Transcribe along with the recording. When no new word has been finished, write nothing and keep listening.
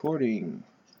Recording.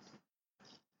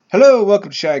 Hello,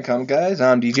 welcome to Shy Comic Guys.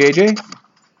 I'm DJJ.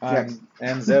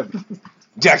 And Zeb.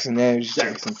 Jackson, there's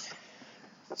Jackson.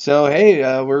 So, hey,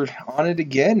 we're on it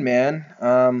again, man.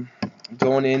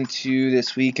 Going into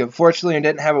this week. Unfortunately, I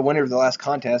didn't have a winner of the last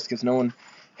contest because no one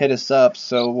hit us up,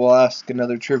 so we'll ask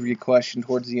another trivia question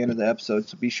towards the end of the episode,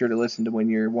 so be sure to listen to win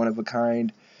your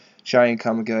one-of-a-kind Shy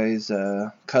Comic Guys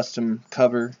custom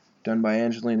cover done by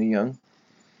Angelina Young.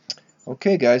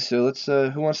 Okay, guys, so let's,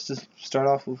 who wants to start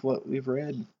off with what we've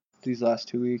read these last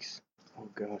 2 weeks? Oh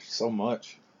gosh, so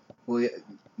much. Well, yeah,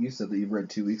 you said that you've read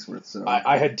 2 weeks worth, so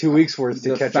I had 2 weeks worth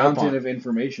to catch up on. The fountain of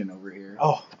information over here.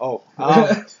 Well,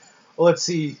 let's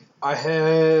see.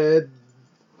 I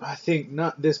think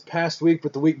not this past week,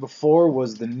 but the week before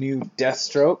was the new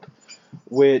Deathstroke,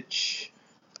 which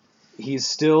he's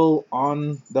still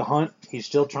on the hunt. He's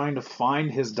still trying to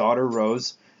find his daughter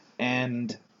Rose,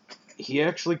 and he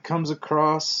actually comes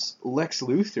across Lex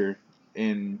Luthor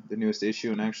in the newest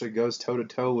issue and actually goes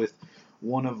toe-to-toe with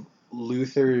one of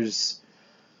Luthor's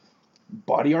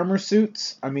body armor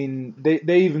suits. I mean,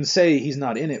 they even say he's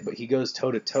not in it, but he goes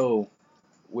toe-to-toe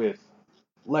with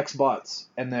Lex Bots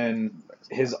and then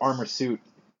his armor suit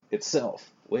itself,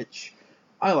 which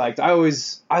I liked.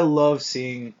 I love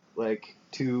seeing, like,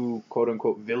 two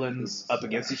quote-unquote villains up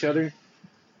against each other.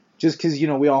 Just because,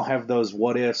 we all have those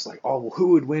what-ifs, like, oh, well,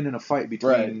 who would win in a fight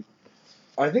between... Right.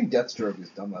 I think Deathstroke has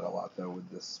done that a lot, though, with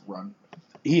this run.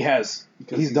 He has.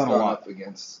 Because he's done a lot. Up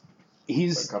against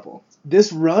a couple.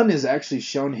 This run has actually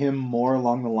shown him more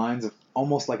along the lines of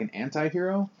almost like an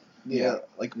anti-hero. Yeah,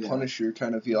 like Punisher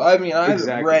kind of feel. I mean, I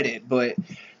haven't read it, but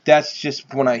that's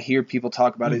just when I hear people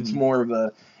talk about it. It's more of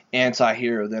a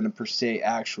anti-hero than a per se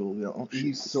actual villain.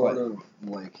 He's sort of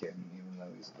like him, even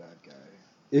though he's a bad guy.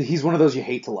 He's one of those you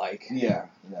hate to like. Yeah.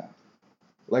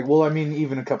 Like, well, I mean,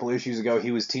 even a couple issues ago,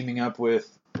 he was teaming up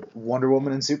with Wonder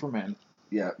Woman and Superman.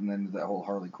 Yeah, and then that whole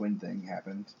Harley Quinn thing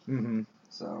happened. Mm-hmm.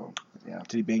 So, yeah.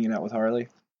 Did he bang it out with Harley?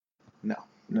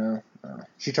 No.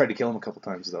 She tried to kill him a couple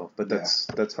times, though, but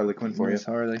that's Harley Quinn for you.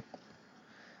 Harley.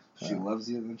 She loves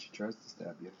you, then she tries to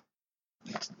stab you.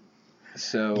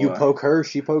 So you poke her,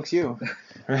 she pokes you.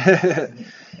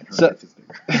 So,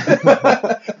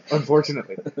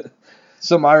 unfortunately.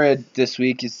 Something I read this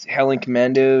week is Howling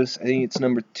Commandos. I think it's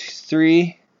number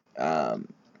 3. I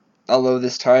love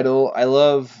this title. I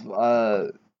love,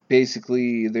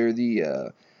 basically, they're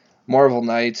the Marvel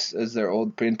Knights as their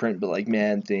old imprint, but like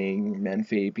Man-Thing,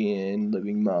 Man-Fabian,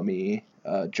 Living Mummy,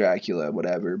 Dracula,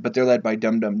 whatever. But they're led by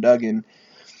Dum Dum Dugan.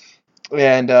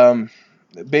 And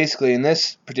basically, in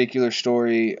this particular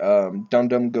story, Dum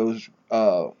Dum goes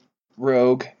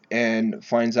rogue and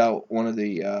finds out one of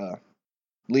the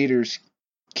leaders,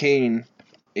 Kane,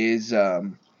 is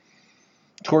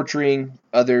torturing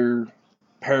other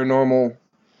paranormal,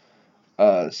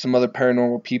 some other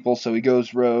paranormal people, so he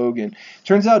goes rogue, and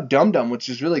turns out Dum Dum, which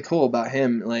is really cool about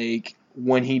him, like,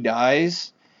 when he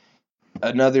dies,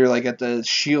 another, like, at the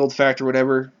shield factor,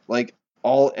 whatever, like,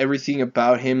 everything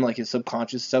about him, like, his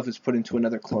subconscious stuff is put into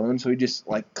another clone, so he just,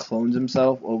 like, clones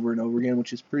himself over and over again,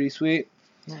 which is pretty sweet.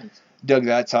 Nice. Dug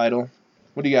that title.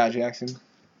 What do you got, Jackson?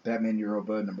 Batman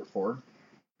Europa, number 4.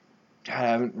 I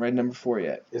haven't read number 4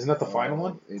 yet. Isn't that the final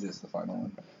one? It is the final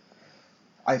one.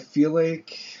 I feel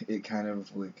like it kind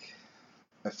of, like...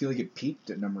 I feel like it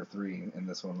peaked at number 3, and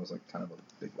this one was, like, kind of a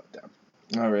big letdown.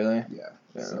 Oh, really? Yeah.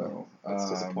 So, that's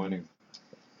disappointing.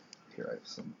 Here, I have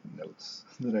some notes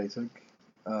that I took.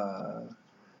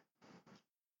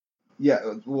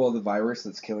 Yeah, well, the virus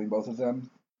that's killing both of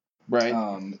them. Right.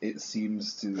 It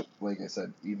seems to, like I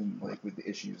said, even like with the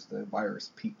issues, the virus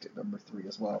peaked at number 3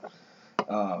 as well.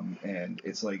 And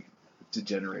it's like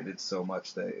degenerated so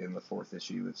much that in the 4th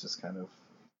issue, it's just kind of,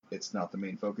 it's not the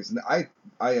main focus. And I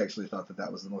actually thought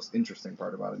that was the most interesting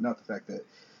part about it, not the fact that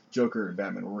Joker and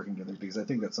Batman were working together, because I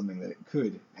think that's something that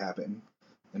could happen.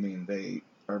 I mean,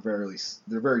 they're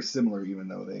very similar, even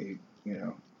though they,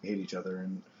 hate each other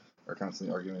and are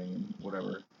constantly arguing and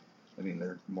whatever. I mean,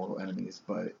 they're mortal enemies,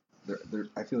 but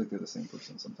I feel like they're the same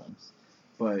person sometimes.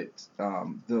 But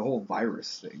the whole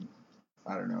virus thing,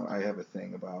 I don't know. I have a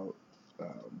thing about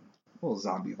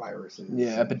zombie viruses.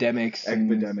 Yeah, epidemics and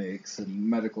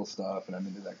medical stuff, and I'm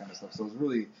into that kind of stuff. So I was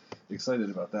really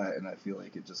excited about that, and I feel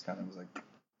like it just kind of was like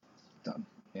done,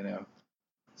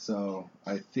 So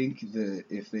I think that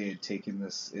if they had taken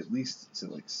this at least to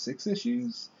like 6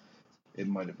 issues, it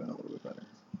might have been a little bit better.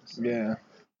 So. Yeah.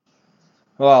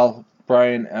 Well,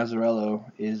 Brian Azzarello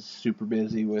is super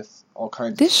busy with all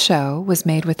kinds This of show was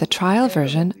made with a trial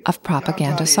version of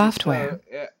propaganda software.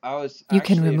 You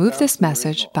can remove this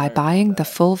message by buying the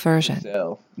full version.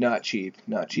 So, not cheap.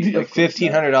 Yeah, Like of course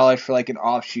not. $1,500 for like an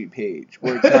offshoot page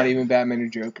where it's not even Batman or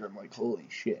Joker. I'm like, holy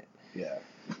shit. Yeah.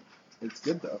 It's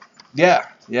good though. Yeah.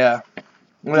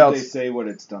 What Did else? they say what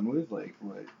it's done with? Like,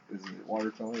 what is it?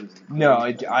 Watercolor? Is it No,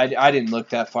 acrylic? I didn't look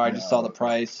that far. I just No, saw the okay.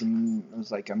 price and I was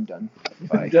like, I'm done.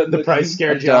 Bye. The price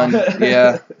scared you I'm off. done.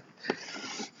 Yeah.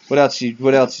 What else did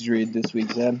you read this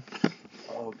week, Zeb?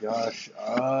 Oh gosh,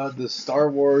 the Star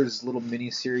Wars little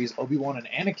mini-series Obi-Wan and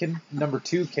Anakin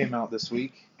 #2 came out this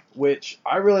week, which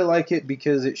I really like it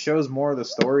because it shows more of the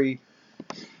story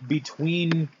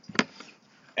between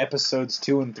episodes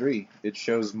 2 and 3. It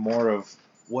shows more of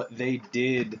what they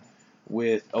did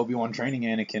with Obi-Wan training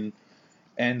Anakin,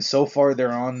 and so far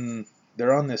they're on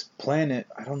this planet.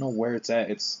 I don't know where it's at.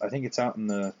 I think it's out in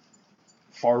the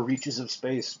far reaches of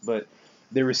space, but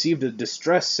they received a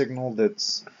distress signal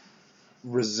that's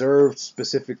reserved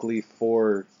specifically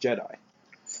for Jedi.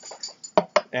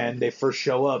 And they first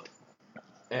show up,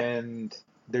 and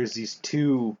there's these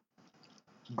two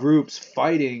groups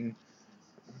fighting,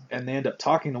 and they end up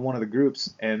talking to one of the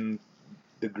groups, and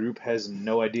the group has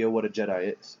no idea what a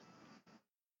Jedi is.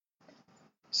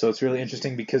 So it's really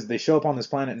interesting because they show up on this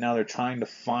planet, and now they're trying to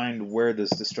find where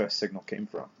this distress signal came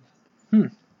from.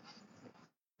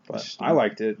 But I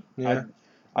liked it. Yeah.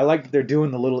 I like that they're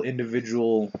doing the little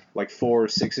individual, like 4 or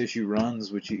 6 issue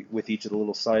runs with each of the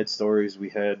little side stories. We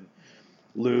had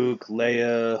Luke,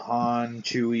 Leia, Han,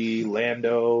 Chewie,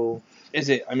 Lando. Is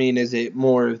it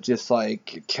more of just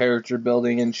like character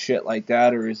building and shit like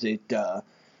that, or is it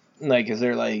is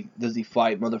there like, does he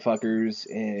fight motherfuckers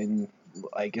and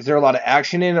like, is there a lot of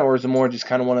action in it, or is it more just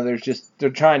kind of one of those, just they're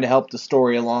trying to help the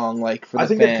story along, like for the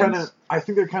fans? I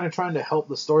think they're kind of trying to help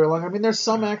the story along. I mean, there's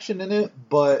some action in it,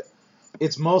 but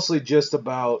it's mostly just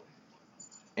about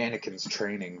Anakin's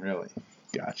training, really.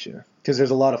 Gotcha. Because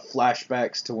there's a lot of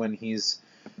flashbacks to when he's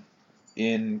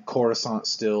in Coruscant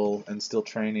still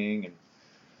training.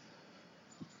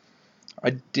 And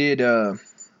I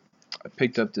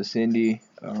picked up this indie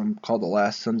called The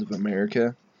Last Sons of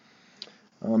America.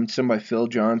 It's done by Phil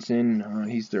Johnson.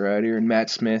 He's the writer, and Matt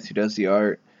Smith, who does the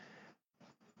art.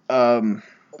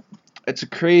 It's a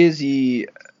crazy.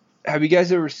 Have you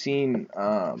guys ever seen?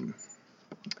 Oh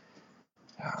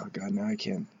God, now I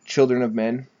can't. Children of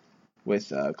Men,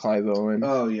 with Clive Owen.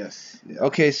 Oh yes. Yeah.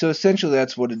 Okay, so essentially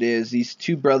that's what it is. These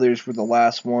two brothers were the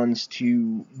last ones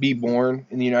to be born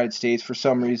in the United States. For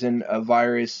some reason, a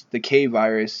virus, the K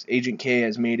virus, Agent K,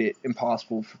 has made it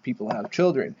impossible for people to have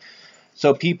children.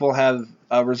 So people have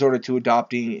resorted to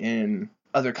adopting in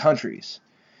other countries.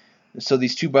 So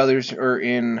these two brothers are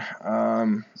in...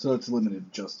 so it's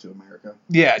limited just to America?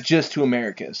 Yeah, just to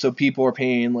America. So people are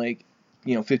paying like,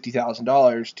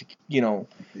 $50,000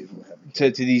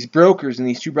 to, to these brokers, and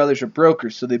these two brothers are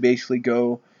brokers. So they basically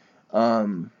go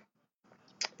and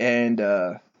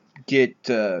get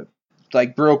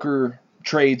like broker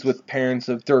trades with parents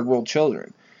of third world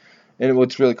children. And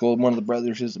what's really cool, one of the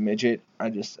brothers is a midget.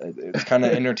 It's kind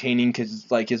of entertaining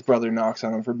because like his brother knocks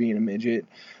on him for being a midget.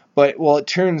 But, well, it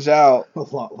turns out... a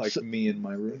lot like me and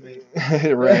my roommate.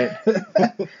 Right.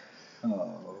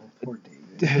 Oh, poor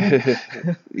David.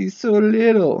 He's so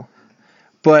little.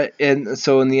 But, and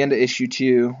so in the end of issue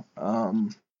 2,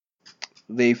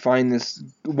 they find this...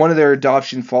 One of their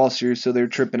adoption fosters, so they're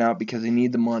tripping out because they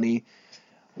need the money.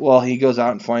 Well, he goes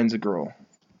out and finds a girl.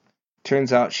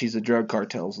 Turns out she's a drug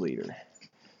cartel's leader.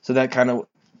 So that kind of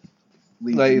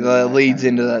leads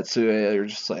into that. So they're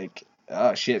just like,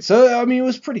 oh shit. So I mean, it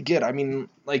was pretty good. I mean,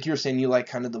 like you were saying, you like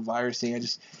kind of the virus thing.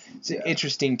 It's an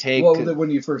interesting take. Well, when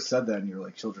you first said that, and you were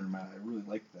like, "Children of Man," I really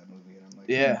liked that movie. And I'm like,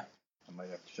 yeah, I might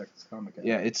have to check this comic out.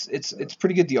 Yeah, it's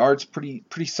pretty good. The art's pretty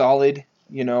solid.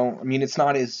 I mean, it's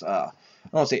not as I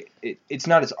don't want to say it's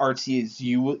not as artsy as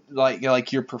you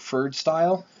like your preferred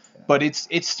style. But it's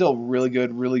still really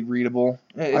good, really readable.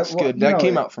 It's good. That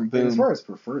came out from Boom. As far as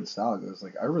preferred style goes,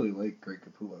 like I really like Greg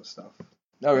Capullo's stuff.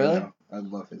 Oh, really? I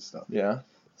love his stuff. Yeah.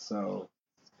 So,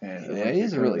 and yeah,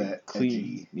 he's really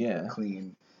clean. Edgy,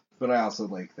 clean. But I also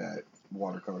like that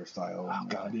watercolor style. Oh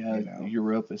God, yeah.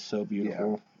 Europe is so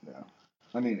beautiful. Yeah.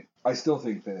 I mean, I still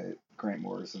think that Grant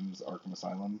Morrison's Arkham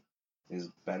Asylum is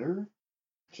better,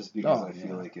 just because I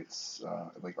feel like it's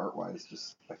like art-wise,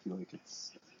 I feel like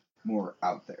it's more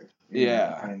out there.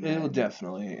 Yeah, it will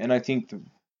definitely. And I think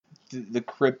the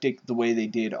cryptic, the way they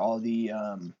did all the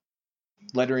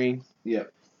lettering,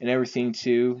 and everything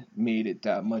too, made it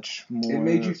that much more. It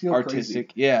made you feel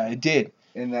artistic. Crazy. Yeah, it did.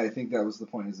 And I think that was the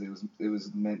point. Is it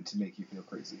was meant to make you feel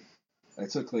crazy. I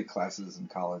took like classes in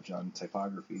college on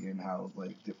typography and how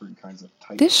like different kinds of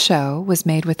type. This show was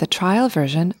made with the trial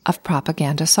version of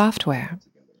propaganda software.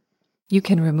 You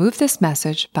can remove this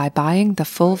message by buying the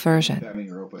full version. Batman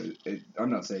Europa, I'm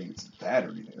not saying it's bad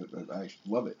or anything. I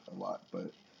love it a lot,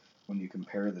 but when you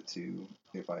compare the two,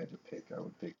 if I had to pick, I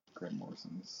would pick Grant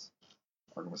Morrison's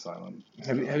Arkham Asylum.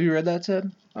 Have you read that,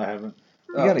 Ted? I haven't.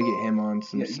 You gotta get him on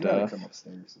some You gotta stuff. come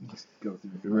upstairs and just go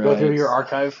through. Right. Go through your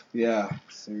archive. Yeah,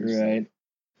 seriously. Right.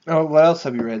 Oh, what else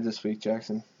have you read this week,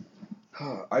 Jackson?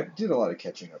 I did a lot of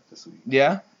catching up this week.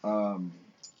 Yeah? I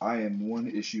am one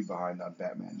issue behind on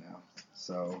Batman now.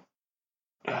 So.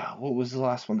 What was the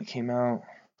last one that came out?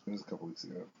 It was a couple weeks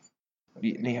ago.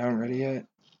 You haven't read it yet?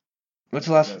 What's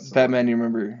the last Batman you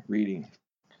remember reading?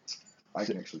 I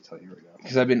can actually tell you right now.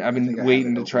 Because I've been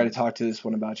waiting to try to talk to this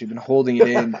one about you. I've been holding it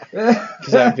in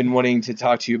because I've been wanting to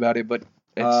talk to you about it, but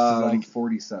it's like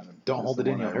 47. Don't hold it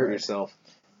in, you'll hurt yourself.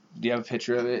 Do you have a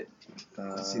picture of it?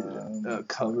 See the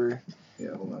cover.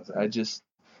 Yeah, hold on a second.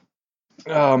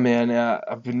 Oh man,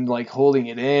 I've been like holding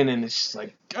it in, and it's just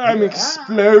like I'm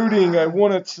exploding. I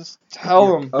want to just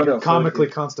tell him. Oh no, comically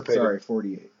constipated. Sorry,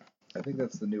 48. I think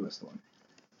that's the newest one.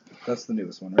 That's the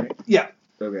newest one, right? Yeah.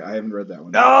 Okay, I haven't read that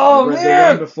one. Oh, I read man!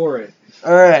 the one before it.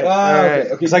 All right.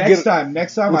 Okay.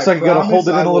 Next time, looks I like you gotta hold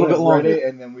it in a little bit longer, longer,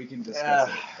 and then we can discuss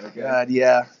it. Okay. God,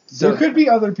 yeah. There could be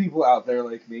other people out there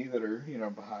like me that are,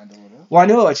 behind a little. Well, I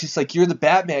know it's just like you're the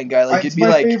Batman guy. Like it's it'd be my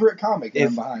like favorite comic. And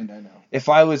I'm behind. I know. If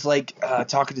I was like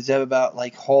talking to Zeb about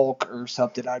like Hulk or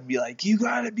something, I'd be like, you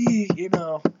gotta be,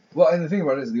 Well, and the thing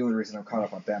about it is the only reason I'm caught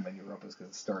up on Batman Europa is because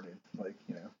it started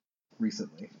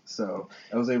recently, so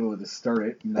I was able to just start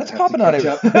it. And that's popping out.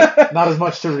 Not as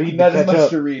much to read. Not as much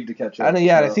to read to catch up. I know,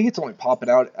 yeah, so. I think it's only popping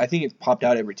out. I think it's popped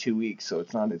out every 2 weeks, so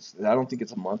it's not. I don't think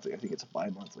it's a monthly. I think it's a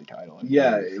bi-monthly title.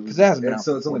 Yeah, because it hasn't been out.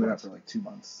 So it's only been out for like 2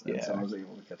 months. Yeah. So I was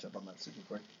able to catch up on that super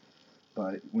quick.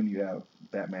 But when you have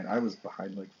Batman, I was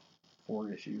behind like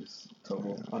 4 issues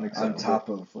total on top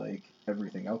of like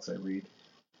everything else I read,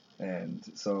 and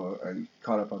so I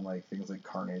caught up on like things like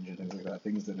Carnage and things like that.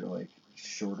 Things that are like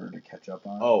shorter to catch up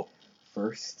on. Oh,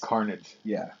 first Carnage.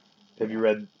 Yeah. Have you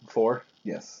read 4?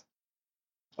 Yes.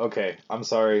 Okay, I'm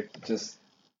sorry.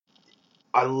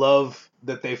 I love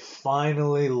that they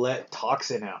finally let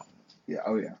Toxin out. Yeah.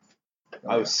 Oh yeah.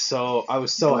 I was so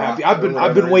happy. I've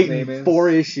been waiting 4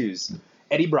 issues.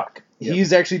 Eddie Brock. Yep.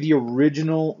 He's actually the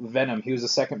original Venom. He was the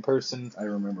second person. I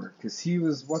remember because he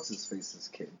was what's his face's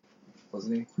kid,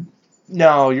 wasn't he?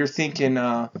 No, you're thinking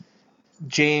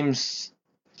James.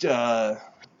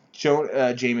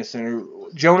 Jameson or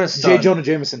Jonah's son. J. Jonah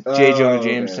Jameson. J. Jonah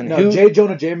Jameson. Okay. No, J.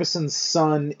 Jonah Jameson's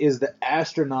son is the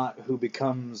astronaut who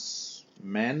becomes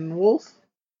Man-Wolf?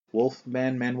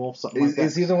 Man-Wolf, something like that.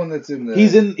 Is he the one that's in the...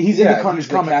 He's in the Carnage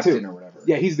comic too. Or whatever.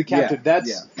 Yeah, he's the captain. Yeah.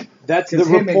 That's the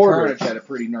him reporter. And Carnage had a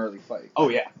pretty gnarly fight. Oh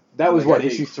yeah. That was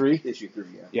issue 3? Issue 3,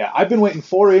 yeah. Yeah, I've been waiting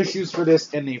 4 issues for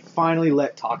this, and they finally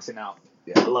let Toxin out.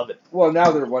 Yeah, I love it. Well,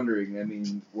 now they're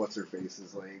wondering, what's-her-face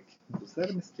is like, was that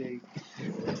a mistake?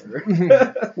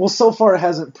 Well, so far it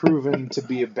hasn't proven to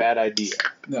be a bad idea.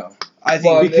 No. I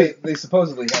think they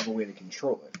supposedly have a way to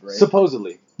control it, right?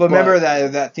 Supposedly. But remember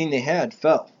that thing they had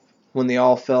fell. When they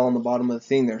all fell on the bottom of the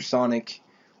thing, their sonic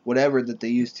whatever that they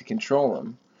used to control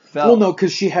them fell. Well, no,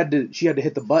 because she had to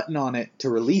hit the button on it to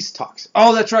release Toxin.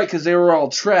 Oh, that's right, because they were all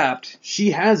trapped.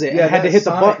 She has it. Yeah, and had to hit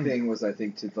the button. Thing was, I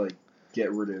think, to like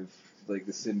get rid of like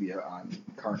the symbiote on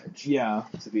Carnage. Yeah.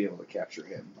 To be able to capture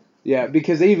him. Yeah,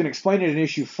 because they even explained it in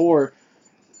issue 4.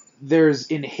 There's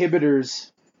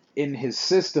inhibitors in his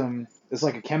system. It's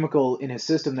like a chemical in his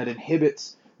system that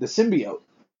inhibits the symbiote.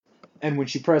 And when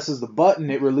she presses the button,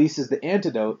 it releases the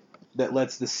antidote that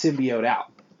lets the symbiote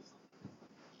out.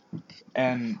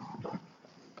 And, of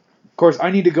course,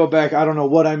 I need to go back. I don't know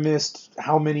what I missed,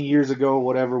 how many years ago,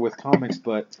 whatever, with comics,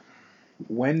 but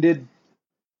when did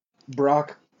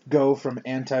Brock go from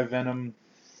anti-venom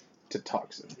to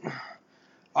Toxin?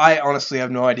 I honestly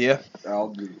have no idea. I'll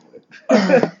Google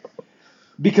it.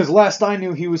 Because last I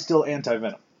knew, he was still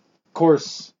anti-venom. Of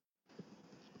course...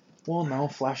 Well, no,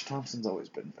 Flash Thompson's always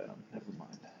been Venom. Never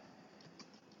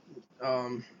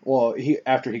mind. Well,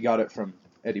 after he got it from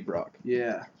Eddie Brock.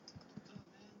 Yeah.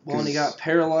 Well, and he got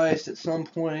paralyzed at some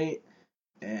point,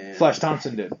 and Flash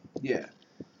Thompson did. Yeah.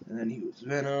 And then he was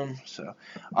Venom. So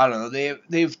I don't know.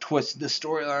 They've twisted the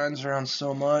storylines around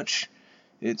so much.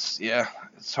 It's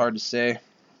hard to say.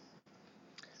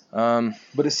 But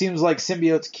it seems like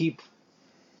symbiotes keep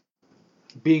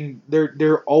being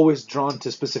they're always drawn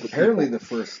to specific Apparently people. The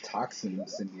first Toxin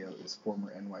symbiote is former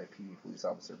NYPD police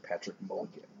officer Patrick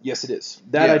Mulligan. Yes, it is.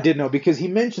 That I did know, because he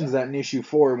mentions that in issue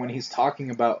 4 when he's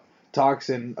talking about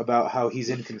Toxin about how he's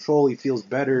in control. He feels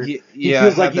better. He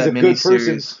feels like he's a good person.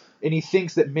 Series. And he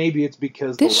thinks that maybe it's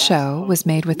because This show was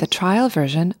made with the trial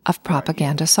version of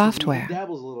propaganda software. He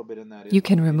dabbles a little bit in that. You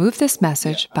can remove this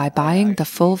message by buying the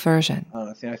full version.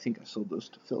 I think I sold those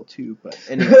to Phil too. But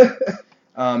anyway,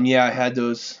 I had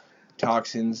those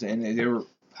toxins, and they were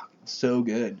so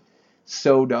good,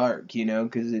 so dark,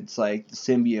 because it's like the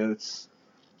symbiotes.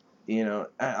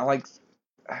 I like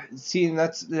seeing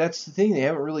that's the thing. They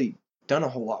haven't really done a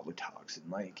whole lot with toxin,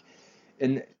 like,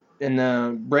 and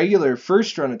the regular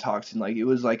first run of Toxin, like, it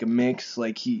was like a mix,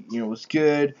 like, he, was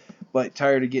good, but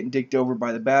tired of getting dicked over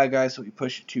by the bad guy, so he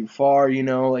pushed it too far,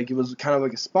 like, it was kind of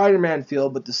like a Spider-Man feel,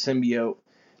 but the symbiote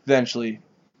eventually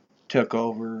took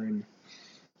over and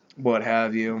what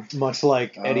have you. Much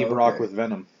like Eddie Brock with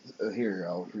Venom. Here,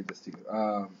 I'll read this to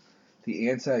you. The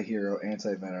anti-hero,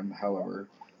 anti-Venom, however,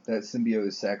 that symbiote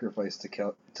is sacrificed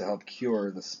to help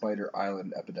cure the Spider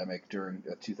Island epidemic during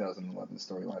a 2011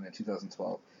 storyline. In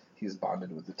 2012, he is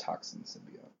bonded with the Toxin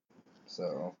symbiote.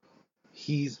 So,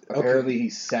 he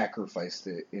sacrificed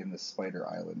it in the Spider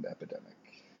Island epidemic.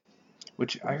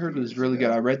 Which I heard was really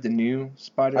good. I read the new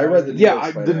Spider Island. I read the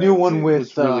new the new one with...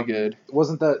 was really good.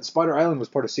 Wasn't that... Spider Island was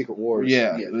part of Secret Wars.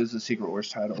 Yeah, it was the Secret Wars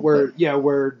title. Where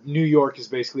New York is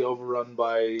basically overrun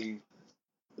by...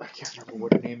 I can't remember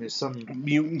what her name is. Some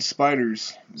mutant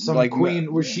spiders. Some like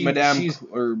queen where she's Madam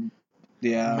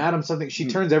something. She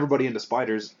turns everybody into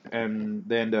spiders, and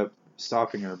they end up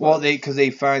stopping her. Well, because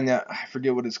they find that, I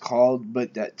forget what it's called,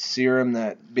 but that serum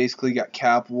that basically got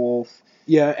Cap Wolf.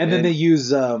 Yeah, and then they use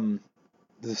the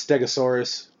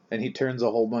Stegosaurus, and he turns a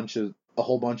whole bunch of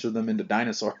them into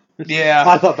dinosaurs. Yeah,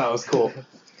 I thought that was cool.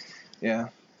 Yeah,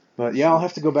 but I'll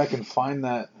have to go back and find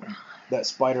that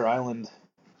Spider Island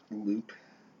loop.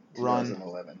 Run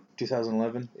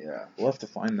 2011. Yeah, we'll have to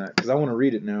find that because I want to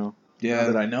read it now. Yeah,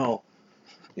 now that I know.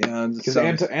 Yeah, because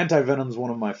Anti-Venom's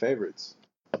one of my favorites.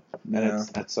 And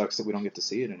that sucks that we don't get to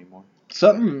see it anymore.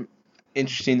 Something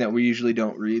interesting that we usually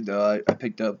don't read though. I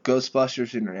picked up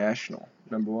Ghostbusters International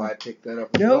 #1. I picked that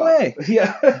up. No way.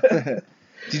 Yeah.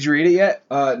 Did you read it yet?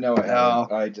 No, I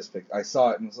haven't. I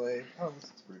saw it and was like, oh, this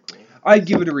is pretty cool. I'd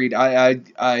give it a read. I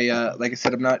like I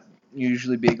said, I'm not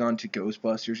usually big onto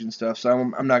Ghostbusters and stuff, so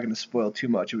I'm not going to spoil too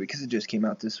much of it because it just came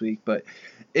out this week. But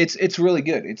it's really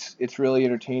good. It's really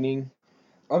entertaining.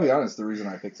 I'll be honest. The reason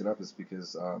I picked it up is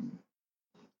because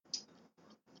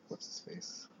what's his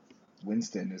face?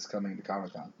 Winston is coming to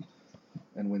Comic-Con,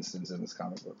 and Winston's in this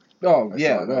comic book. Oh,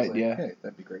 yeah, right, like, yeah. Hey,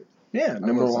 that'd be great. Yeah,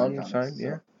 #1 signed,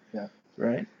 yeah.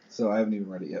 Right. So I haven't even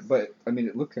read it yet, but I mean,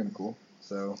 it looked kind of cool.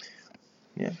 So.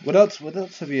 Yeah. What else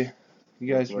have you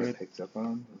guys read? I picked up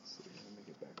on? Let's see. Let me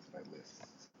get back to my list.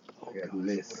 I got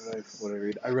lists. What did I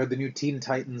read? I read the new Teen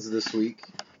Titans this week,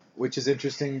 which is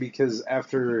interesting because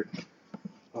after...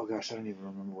 Oh gosh, I don't even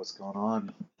remember what's going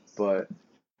on. But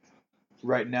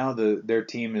right now, their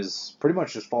team is pretty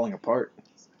much just falling apart.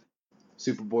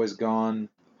 Superboy's gone.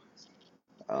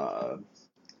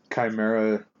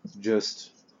 Chimera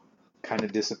just kind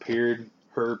of disappeared.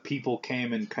 Her people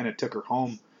came and kind of took her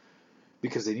home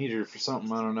because they needed her for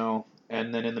something, I don't know.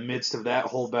 And then in the midst of that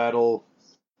whole battle,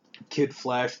 Kid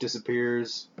Flash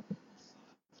disappears.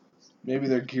 Maybe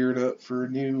they're geared up for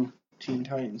new Teen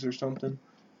Titans or something.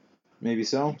 Maybe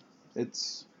so.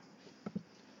 It's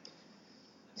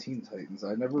Teen Titans.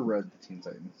 I never read Teen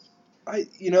Titans.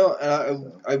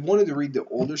 I wanted to read the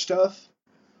older stuff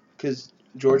because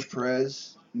George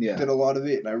Perez did a lot of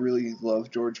it, and I really love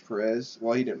George Perez.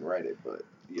 Well, he didn't write it, but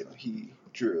he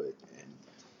drew it,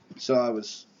 and so I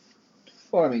was.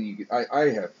 Well, I mean, I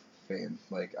have fans.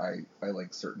 Like I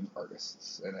like certain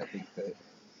artists, and I think that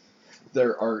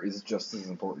their art is just as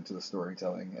important to the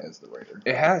storytelling as the writer.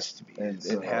 It has to be. And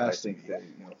so I think that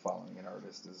following an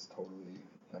artist is totally,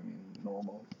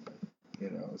 normal.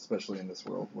 Especially in this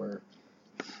world where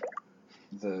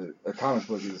a comic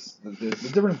book is the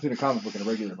difference between a comic book and a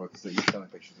regular book is that you're telling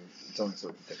pictures, it's telling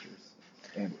certain pictures.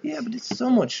 And but it's so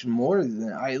much more than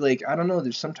that. I don't know.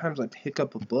 There's sometimes I pick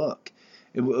up a book.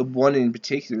 One in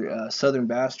particular, Southern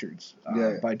Bastards,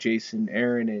 by Jason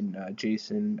Aaron and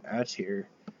Jason Atier,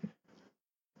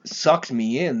 sucked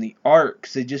me in. The art,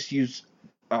 because they just use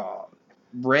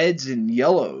reds and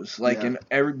yellows,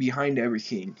 behind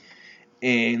everything.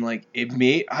 And, it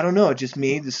made, I don't know, it just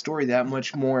made the story that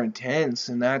much more intense.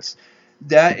 And that,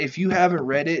 if you haven't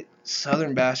read it,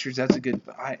 Southern Bastards, that's a good,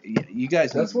 you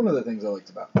guys. That's one of the things I liked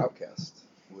about Outcast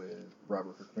with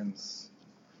Robert Kirkman's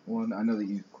one. I know that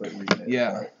you quit reading it.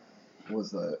 Yeah. Was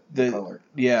the color.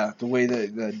 Yeah, the way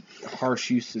the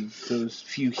harsh use of those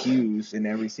few hues and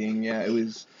everything. Yeah, it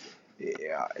was,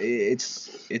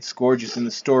 it's gorgeous. And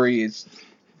the story is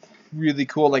really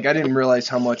cool. Like, I didn't realize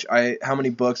how many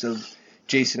books of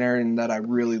Jason Aaron that I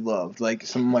really loved. Like,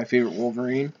 some of my favorite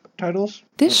Wolverine titles.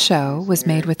 This show was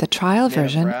made with the trial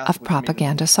version of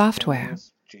Propaganda software.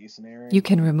 You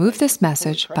can remove this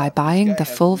message by buying the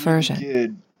full version.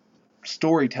 Good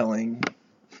storytelling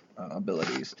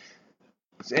abilities.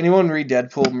 Does anyone read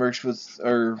Deadpool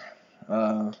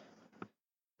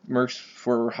Mercs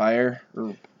for Hire?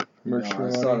 Or Mercs for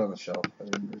I saw it on the shelf. I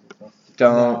didn't read it.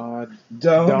 Don't.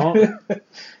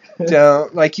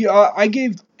 Don't. Like, I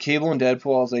gave Cable and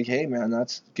Deadpool, I was like, hey, man,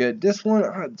 that's good. This one,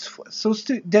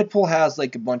 Deadpool has,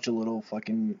 like, a bunch of little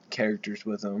fucking characters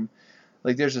with him.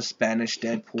 Like, there's a Spanish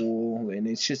Deadpool, and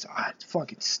it's just, it's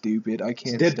fucking stupid. I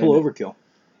can't It's Deadpool overkill.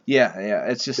 Yeah,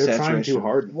 it's just They're trying too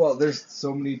hard. Well, there's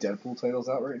so many Deadpool titles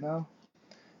out right now.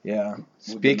 Yeah.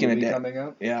 Speaking of coming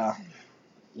out. Yeah.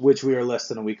 Which we are less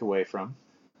than a week away from.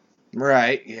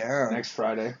 Right, yeah. Next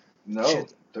Friday. No,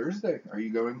 shit. Thursday. Are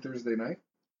you going Thursday night?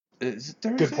 Is it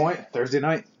Thursday? Good point. Thursday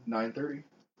night. 9:30.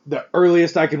 The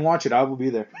earliest I can watch it, I will be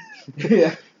there.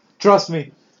 Yeah. Trust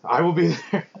me, I will be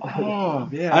there. Oh,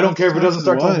 yeah. I don't care if it doesn't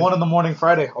start till 1 a.m.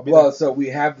 Friday. I'll be there. Well, so we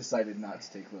have decided not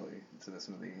to take Lily to this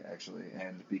movie, actually,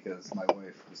 and because my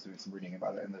wife was doing some reading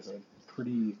about it, and there's a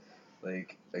pretty,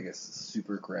 like, I guess,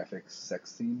 super graphic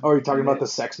sex scene. Oh, you're talking about the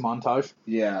sex montage?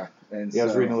 Yeah. And yeah, I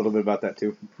was reading a little bit about that,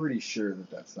 too. I'm pretty sure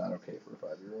that that's not okay for a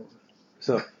 5-year-old.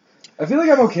 So, I feel like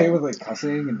I'm okay with, like,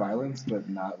 cussing and violence, but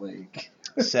not, like...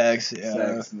 sex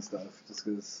and stuff, just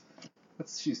because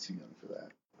she's too young for that.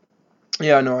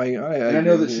 Yeah, no, I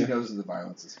know that she knows that the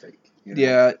violence is fake. You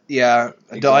know? Yeah.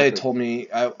 Exactly. Adalia told me,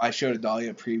 I showed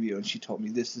Adalia a preview, and she told me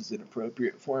this is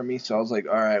inappropriate for me, so I was like,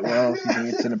 alright, well, if you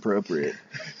think it's inappropriate.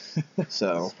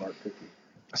 So Smart cookie.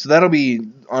 So that'll be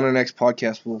on our next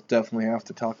podcast. We'll definitely have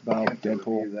to talk about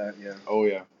Deadpool. That, yeah. Oh,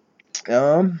 yeah.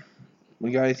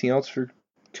 We got anything else for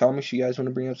comics? You guys want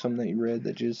to bring up something that you read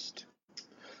that just...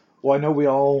 Well, I know we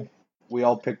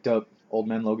all picked up Old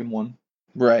Man Logan 1.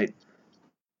 Right.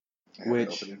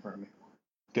 Which... In front of me.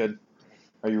 Good.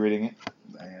 Are you reading it?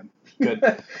 I am.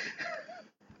 Good.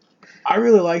 I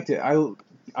really liked it. I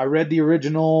read the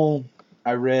original.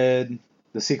 I read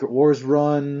the Secret Wars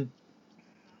run.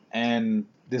 And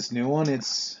this new one,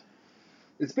 it's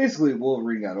basically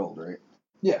Wolverine got old, right?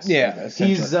 Yes. Yeah.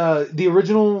 He's the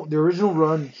original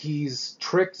run, he's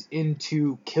tricked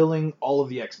into killing all of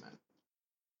the X-Men.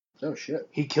 Oh shit.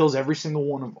 He kills every single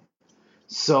one of them.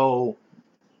 So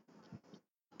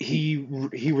he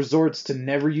resorts to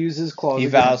never use his claws again. He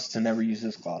vows to never use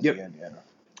his claws again, yeah.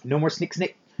 No more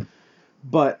snick.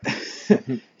 But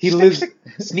he lives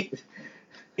sneak.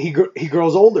 He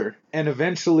grows older, and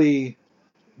eventually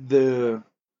in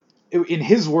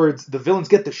his words, the villains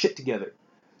get their shit together,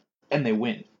 and they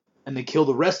win. And they kill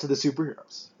the rest of the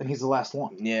superheroes, and he's the last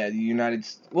one. Yeah, the United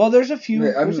States. Well, there's a few.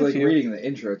 Yeah, I'm like reading the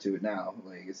intro to it now.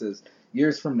 Like it says,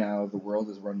 years from now, the world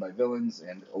is run by villains,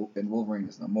 and Wolverine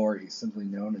is no more. He's simply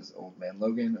known as Old Man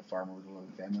Logan, a farmer with a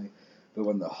loving family. But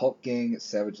when the Hulk gang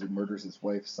savagely murders his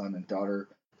wife, son, and daughter,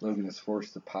 Logan is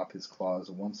forced to pop his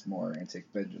claws once more and take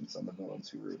vengeance on the villains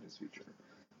who ruined his future.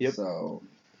 Yep. So,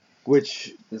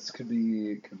 which this could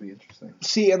be interesting.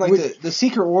 See, and like the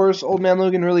Secret Wars, Old Man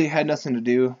Logan really had nothing to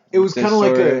do. It was kind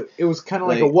of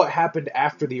like a what happened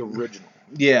after the original.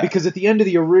 Yeah. Because at the end of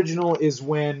the original is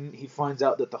when he finds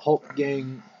out that the Hulk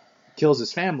gang kills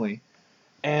his family,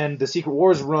 and the Secret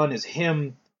Wars run is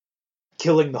him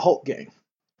killing the Hulk gang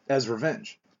as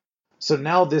revenge. So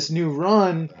now this new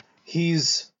run,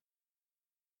 he's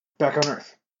back on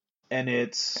Earth. And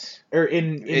it's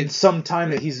in some time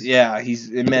that he's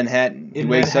in Manhattan. He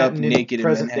wakes up naked in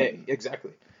present Manhattan. day.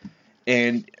 Exactly.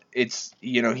 And it's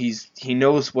he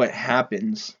knows what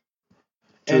happens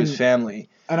to his family.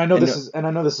 And I know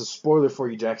this is spoiler for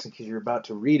you, Jackson, because you're about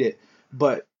to read it,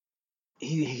 but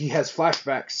he has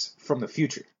flashbacks from the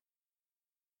future.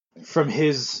 From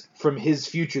his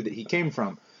future that he came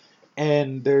from.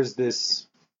 And there's this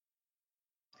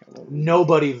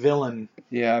nobody villain.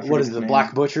 Yeah, what is it, the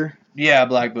Black Butcher? Yeah,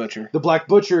 Black Butcher. The Black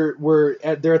Butcher,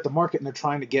 they're at the market and they're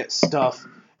trying to get stuff,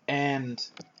 and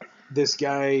this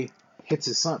guy hits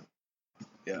his son.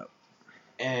 Yeah.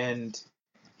 And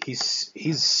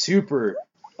he's super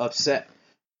upset.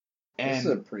 And this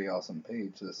is a pretty awesome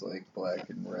page, this like black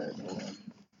and red one.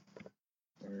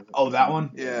 Oh, that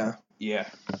one? Yeah. Yeah.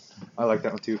 I like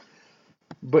that one too.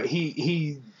 But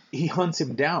he hunts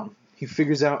him down. He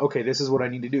figures out, okay, this is what I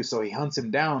need to do. So he hunts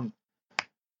him down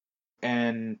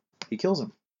and he kills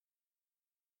him.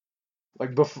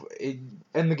 Like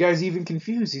and the guy's even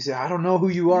confused. He said, "I don't know who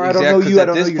you are. Exactly, I don't know you. I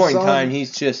don't know your son." At this point in time,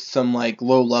 he's just some like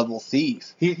low-level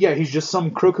thief. He's just some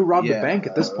crook who robbed a bank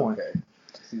at this point. Okay.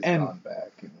 He's gone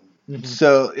back. Mhm.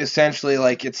 So essentially,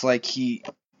 like it's like he's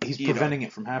preventing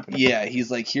it from happening. Yeah,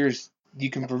 he's like, you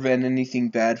can prevent anything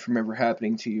bad from ever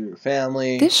happening to your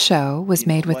family. This show was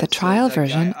made with a trial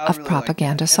version of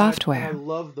propaganda software. And I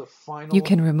love the final. You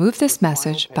can remove this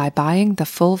message by buying the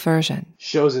full version.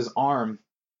 Shows his arm,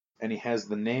 and he has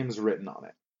the names written on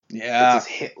it. Yeah. It's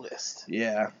his hit list.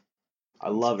 Yeah. I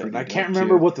love it. And I can't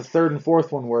remember what the third and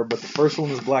fourth one were, but the first one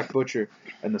was Black Butcher,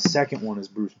 and the second one is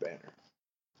Bruce Banner.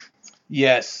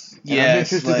 Yes. And I'm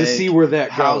interested to see where that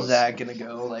goes. How's that gonna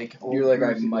go? Like you're like,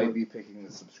 I might be picking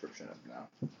the subscription up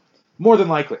now. More than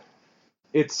likely.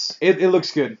 It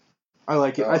looks good. I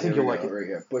like it. I think you'll like it. Right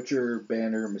here. Butcher,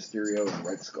 Banner, Mysterio, and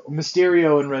Red Skull.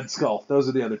 Mysterio and Red Skull. Those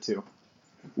are the other two.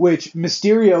 Which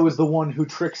Mysterio is the one who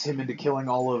tricks him into killing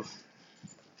all of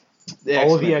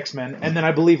the X-Men, and then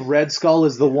I believe Red Skull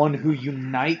is the one who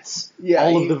unites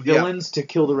all of the villains to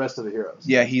kill the rest of the heroes.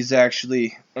 Yeah, he's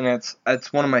actually, and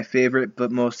that's one of my favorite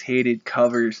but most hated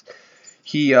covers.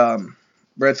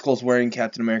 Red Skull's wearing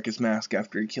Captain America's mask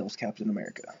after he kills Captain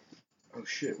America. Oh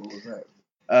shit! What was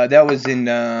that? That was in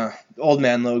Old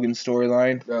Man Logan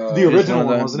storyline. The original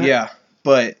one, wasn't it? Yeah,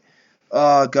 but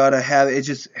God,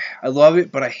 I love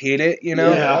it, but I hate it. You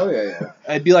know? Yeah. Oh yeah.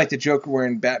 I'd be like the Joker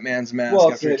wearing Batman's mask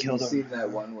after he killed him. You've seen that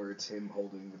one where it's him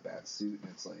holding the bat suit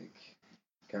and it's like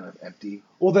kind of empty.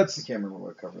 Well, I can't remember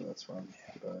what cover that's from.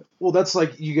 But. Well, that's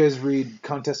like you guys read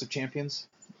Contest of Champions.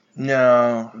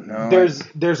 No.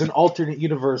 There's an alternate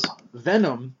universe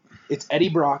Venom. It's Eddie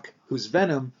Brock, who's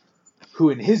Venom, who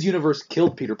in his universe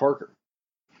killed Peter Parker,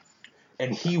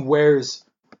 and he wears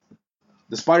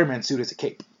the Spider-Man suit as a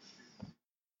cape.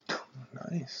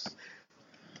 Nice.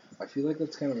 I feel like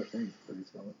that's kind of a thing for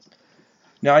these moments.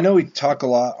 Now, I know we talk a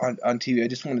lot on TV. I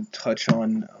just want to touch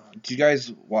on... do you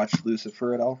guys watch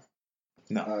Lucifer at all?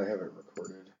 No. I haven't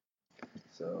recorded.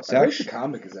 So I think the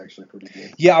comic is actually pretty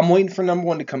good. Yeah, I'm waiting for number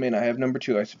 1 to come in. I have number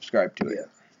 2. I subscribe to it.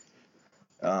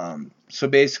 Yeah. So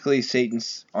basically,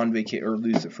 Satan's on vacation, or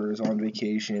Lucifer is on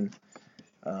vacation.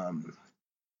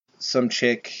 Some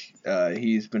chick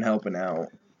he's been helping out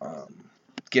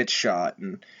gets shot,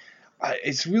 and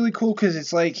it's really cool because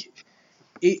it's like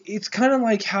it's kind of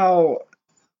like how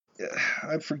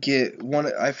I forget what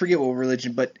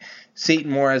religion, but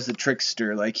Satan more as the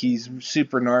trickster. Like he's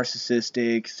super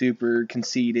narcissistic, super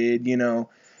conceited,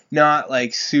 not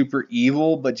like super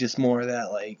evil, but just more of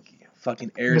that like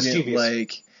fucking arrogant, mischievous.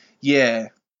 Like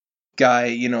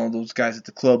guy, those guys at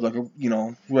the club, like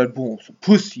Red Bull's a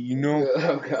pussy,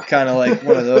 kind of like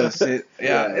one of those. It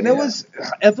was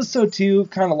episode 2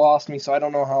 kind of lost me, so I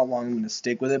don't know how long I'm gonna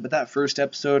stick with it. But that first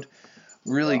episode,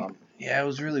 really, it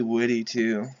was really witty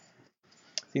too.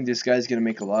 I think this guy's gonna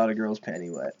make a lot of girls'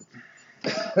 panty wet.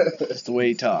 Just the way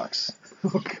he talks.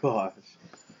 Oh gosh.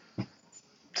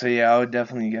 So yeah, I would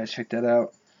definitely, you guys check that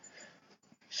out.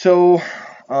 So,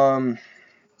 on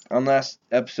last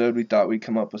episode, we thought we'd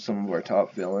come up with some of our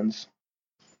top villains.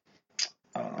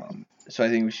 So I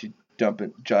think we should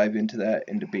dive into that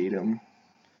and debate them.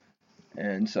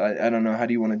 And so I don't know, how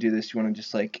do you want to do this? You want to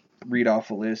just like read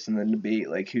off a list and then debate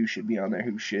like who should be on there,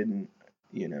 who shouldn't,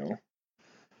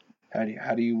 How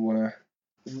do you want to?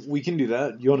 We can do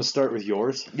that. You want to start with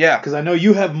yours? Yeah. Because I know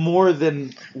you have more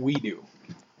than we do.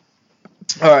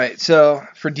 All right, so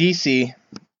for DC,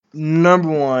 number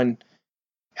 1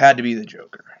 had to be the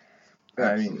Joker.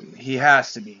 Absolutely. I mean, he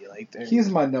has to be like. He's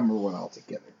my number 1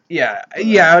 altogether. Yeah,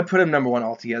 I would put him number 1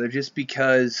 altogether just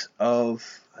because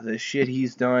of the shit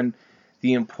he's done,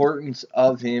 the importance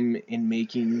of him in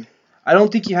making. I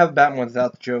don't think you have Batman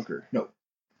without the Joker. No.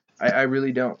 I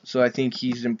really don't. So I think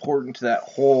he's important to that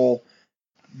whole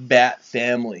Bat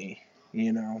family,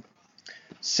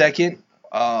 Second,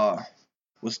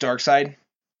 was Darkseid.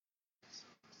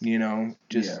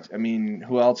 I mean,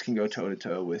 who else can go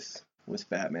toe-to-toe with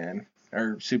Batman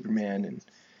or Superman?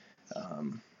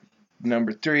 And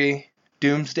number 3,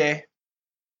 Doomsday.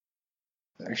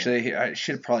 Actually, I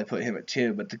should have probably put him at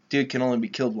 2, but the dude can only be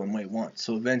killed one way once,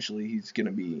 so eventually he's going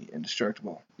to be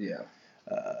indestructible. Yeah.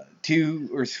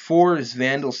 2 or 4 is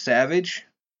Vandal Savage.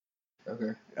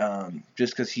 Okay.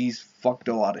 Just because he's fucked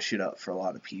a lot of shit up for a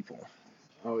lot of people.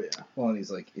 Oh, yeah. Well, and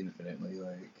he's, like, infinitely,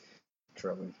 like,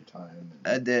 traveling through time.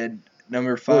 And then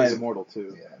number 5 well, he's immortal,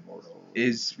 too. Yeah, immortal.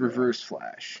 Is Reverse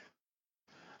Flash.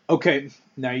 Okay,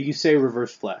 now you say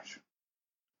Reverse Flash.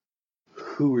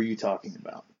 Who are you talking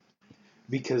about?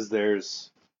 Because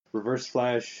there's Reverse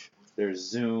Flash, there's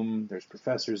Zoom, there's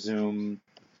Professor Zoom.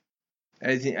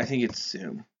 I think it's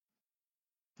Zoom.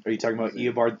 Are you talking about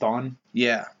Eobard Thawne?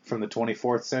 Yeah. From the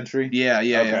 24th century? Yeah.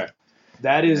 Okay.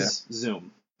 That is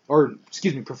Zoom. Or,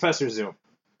 excuse me, Professor Zoom.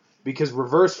 Because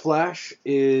Reverse Flash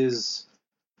is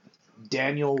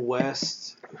Daniel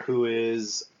West, who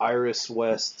is Iris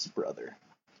West's brother,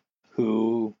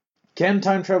 who can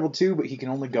time travel too, but he can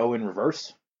only go in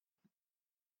reverse.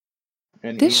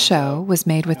 And This show was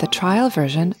made with a trial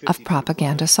version of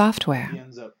propaganda software.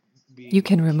 You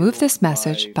can remove this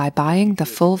message by buying the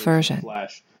full version.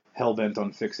 Flash, hell-bent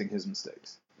on fixing his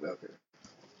mistakes. Okay.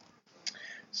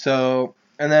 So,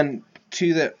 and then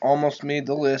two that almost made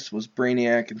the list was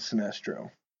Brainiac and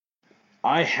Sinestro.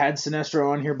 I had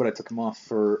Sinestro on here, but I took him off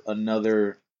for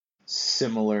another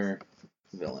similar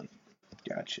villain.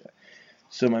 Gotcha.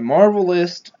 So my Marvel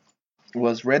list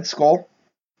was Red Skull,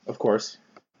 Of course.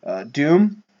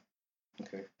 Doom,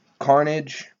 Okay.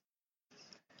 Carnage,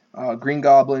 Green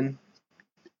Goblin,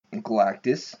 and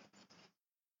Galactus.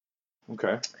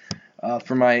 Okay.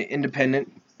 For my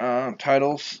independent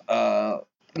titles,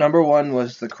 number one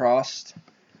was The Crossed.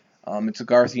 It's a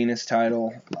Garth Ennis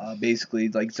title. Basically,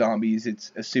 like zombies.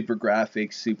 It's a super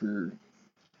graphic, super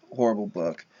horrible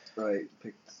book. I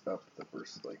picked up the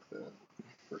first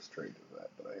trade of that,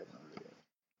 but I haven't read it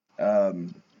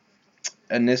yet.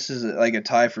 And this is like a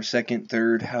tie for second,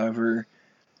 third. However,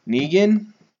 Negan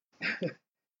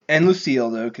and Lucille,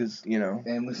 though, because, you know.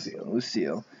 And Lucille.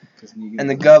 Lucille. Negan And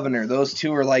the Governor. Those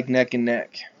two are like neck and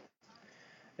neck.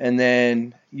 And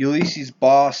then Ulysses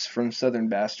Boss from Southern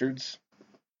Bastards.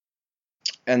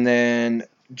 And then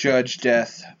Judge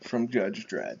Death from Judge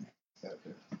Dredd.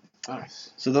 Okay.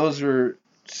 Nice. So those were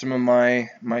some of my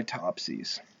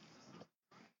topsies.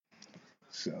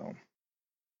 So.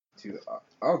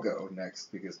 I'll go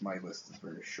next because my list is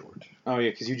very short. Oh,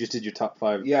 yeah, because you just did your top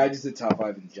 5. Yeah, I just did top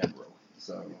 5 in general.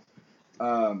 So,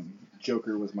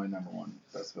 Joker was my number one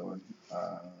best villain.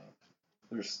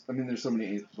 There's so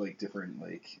many like different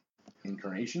like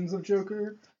incarnations of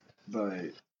Joker,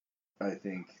 but I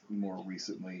think more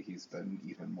recently he's been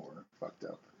even more fucked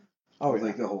up. Oh, yeah.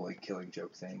 Like the whole like killing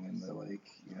joke thing and the like,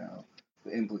 you know,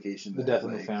 the implication The that death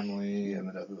of like, the family. yeah, and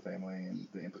the death of the family, and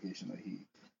the implication that he,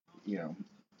 you know,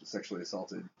 sexually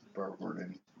assaulted Barbara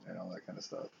Gordon and all that kind of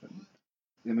stuff. And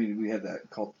I mean, we had that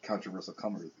controversial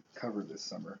cover this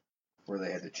summer where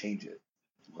they had to change it.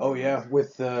 Oh, yeah,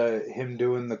 with him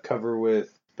doing the cover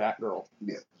with Batgirl.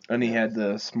 Yeah. And he had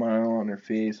the smile on her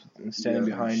face and standing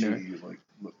behind her. She like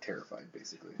looked terrified,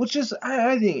 basically. Which is,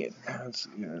 I think it's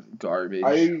garbage.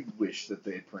 I wish that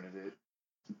they had printed it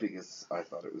because I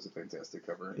thought it was a fantastic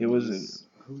cover.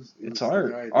 It's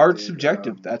art. Art's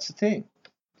subjective. That's the thing.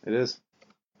 It is.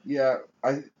 Yeah,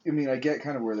 I mean, I get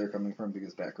kind of where they're coming from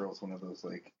because Batgirl is one of those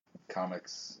like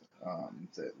comics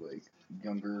that like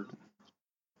younger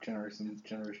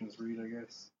generations read, I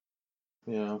guess.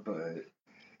 Yeah. But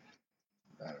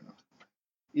I don't know.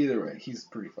 Either way, he's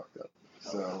pretty fucked up.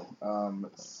 So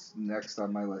next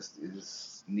on my list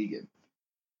is Negan.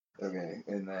 Okay,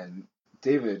 and then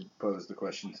David posed a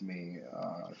question to me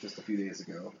just a few days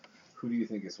ago. Who do you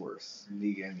think is worse,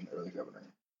 Negan or the Governor?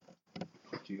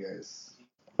 Do you guys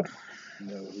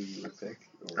know who you would pick?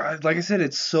 Like I said,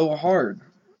 it's so hard.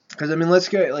 Because, I mean, let's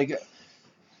get, like,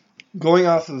 going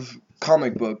off of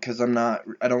comic book, because I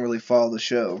don't really follow the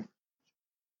show.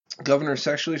 Governor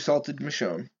sexually assaulted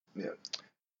Michonne. Yeah.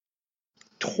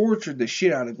 Tortured the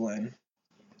shit out of Glenn.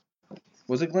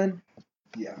 Was it Glenn?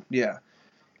 Yeah. Yeah.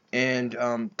 And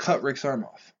cut Rick's arm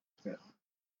off. Yeah.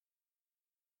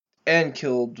 And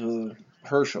killed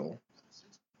Herschel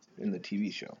in the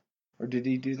TV show. Or did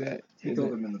he do that? He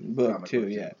killed him in the book too,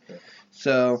 book, yeah. Yeah.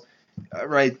 So,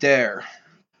 right there.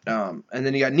 And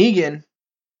then you got Negan,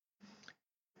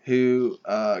 who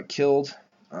killed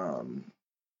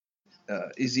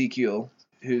Ezekiel,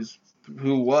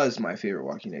 who was my favorite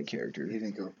Walking Dead character. He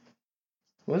didn't go.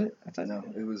 Was it? I thought No,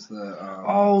 it was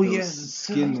the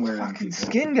skin wearing fucking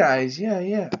skin guys.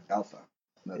 Yeah. Alpha.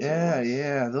 That's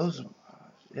Yeah. Those.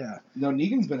 Yeah. No,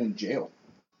 Negan's been in jail.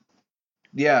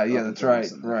 Yeah. That's right.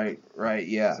 Right.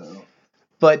 Yeah. So.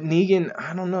 But Negan,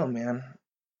 I don't know, man.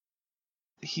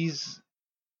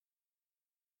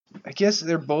 I guess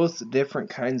they're both different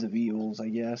kinds of evils. I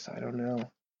guess I don't know.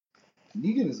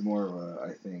 Negan is more of a,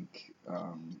 I think,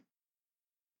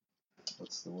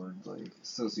 what's the word, like,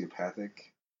 sociopathic,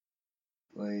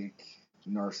 like,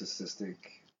 narcissistic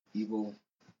evil,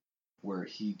 where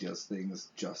he does things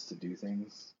just to do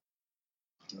things.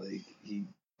 Like, he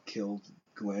killed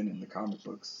Glenn in the comic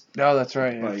books. No, that's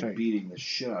right. By beating the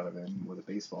shit out of him with a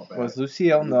baseball bat. Was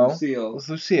Lucille? No. Was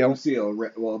Lucille. Lucille,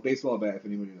 well, a baseball bat, if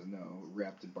anybody doesn't know,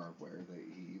 wrapped in barbed wire that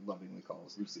he lovingly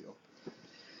calls Lucille.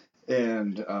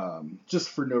 And just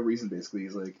for no reason, basically,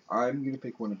 he's like, I'm going to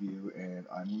pick one of you, and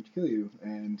I'm going to kill you.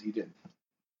 And he did.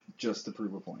 Just to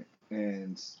prove a point.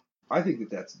 And I think that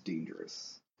that's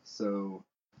dangerous. So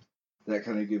that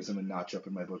kind of gives him a notch up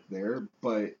in my book there.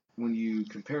 But when you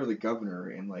compare the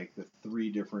governor in like the three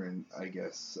different, I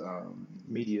guess,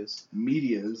 medias,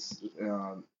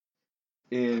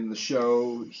 in the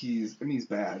show, he's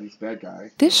bad. He's a bad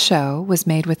guy. This show was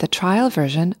made with a trial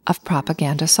version of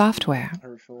propaganda software.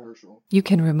 Herschel. You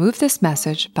can remove this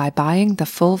message by buying the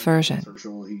full version.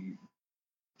 Herschel, he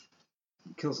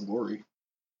kills Lori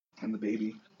and the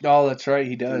baby. Oh, that's right,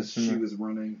 he does. She was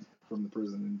running from the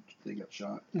prison and they got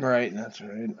shot. Right, that's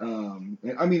right. And,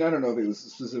 I mean, I don't know if it was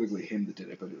specifically him that did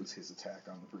it, but it was his attack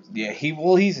on the prison. Yeah,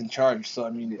 he's in charge, so I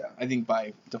mean, I think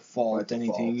by default,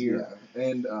 anything here. Yeah.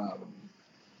 And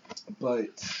but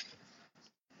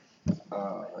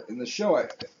in the show,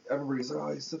 everybody's like,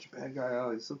 oh, he's such a bad guy.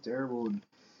 Oh, he's so terrible.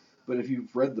 But if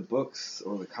you've read the books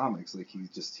or the comics, like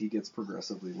he gets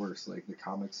progressively worse. Like the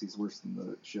comics, he's worse than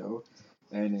the show,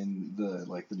 and in the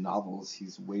novels,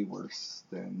 he's way worse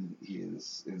than he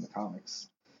is in the comics.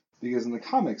 Because in the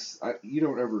comics, you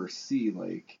don't ever see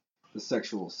like the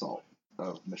sexual assault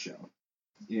of Michonne,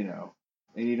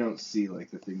 and you don't see like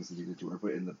the things that he did to her.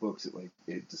 But in the books,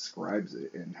 it describes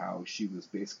it and how she was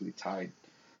basically tied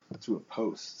to a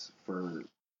post for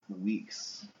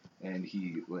weeks, and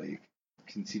he like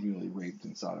continually raped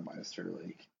and sodomized her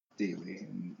like daily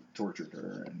and tortured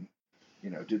her, and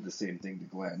did the same thing to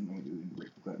Glenn. He didn't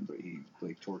rape Glenn, but he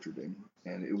like tortured him,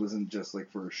 and it wasn't just like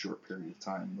for a short period of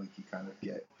time. Like you kind of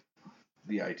get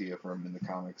the idea from in the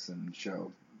comics and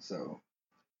show. So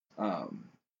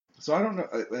I don't know,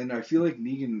 and I feel like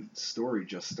Negan's story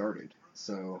just started,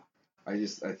 so I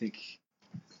think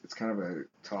it's kind of a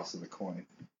toss of the coin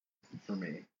for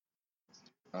me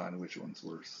on which one's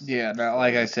worse. Yeah, no,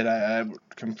 like I said, I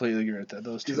completely agree with that.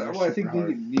 Those two. I think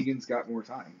Negan's got more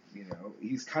time.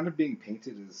 He's kind of being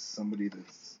painted as somebody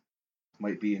that's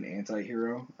might be an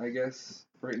anti-hero, I guess,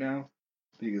 right now,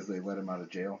 because they let him out of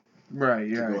jail. Right.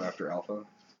 Yeah. To go after Alpha.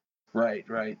 Right.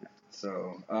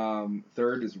 So,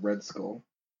 third is Red Skull.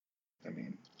 I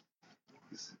mean,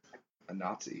 he's a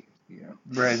Nazi,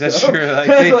 Right, that's true.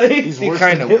 Like, he's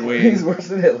kind of weird. He's worse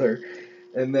than Hitler.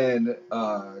 And then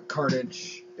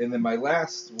Carnage. And then my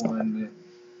last one,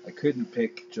 I couldn't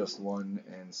pick just one,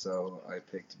 and so I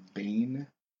picked Bane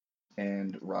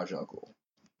and Ra's al Ghul.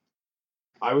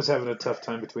 I was having a tough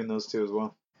time between those two as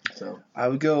well. So I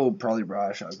would go probably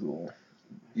Ra's al Ghul.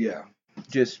 Yeah.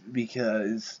 Just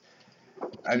because,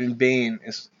 Bane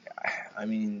is,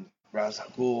 Ra's al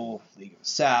Ghul, League of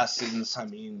Assassins,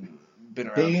 been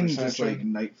around Bane for just like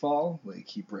Nightfall, like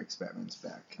he breaks Batman's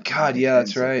back. God, yeah,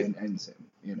 that's right. And ends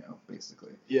him,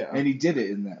 basically. Yeah. And he did it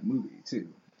in that movie too.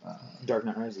 Dark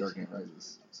Knight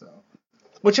Rises. So.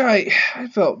 Which I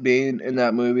felt Bane in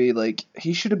that movie, like,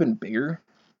 he should have been bigger.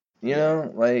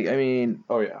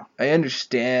 Oh yeah. I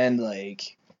understand,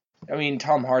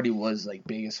 Tom Hardy was like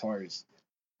big as far as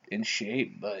in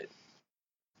shape, but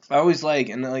I always it's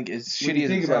shitty. When you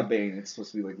think about Bane, it's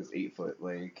supposed to be like this 8-foot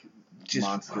just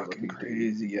monster fucking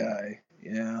crazy guy.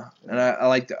 Yeah, and I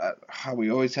like how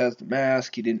he always has the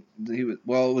mask. It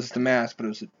was the mask, but it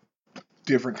was a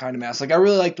different kind of mask. Like I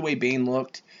really like the way Bane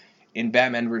looked in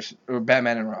Batman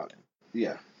and Robin.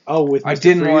 Yeah. Oh, with Mr. I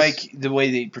didn't Freeze? like the way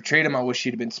they portrayed him. I wish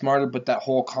he'd have been smarter. But that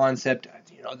whole concept,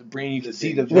 the brain, you can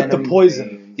see the venom, with the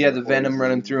poison. Yeah, the venom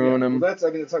running through him. Well, that's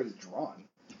how he's drawn.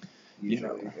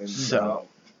 Usually. And,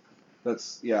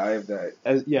 that's I have that.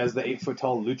 As the 8-foot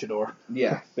tall luchador.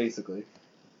 Yeah, basically.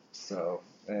 So,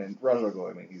 and Ra's al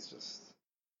Ghul, he's Ra's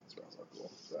al Ghul.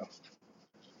 So.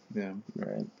 Yeah.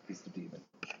 Right. He's the demon.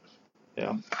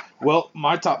 Yeah. Well,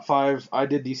 my top 5, I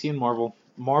did DC and Marvel.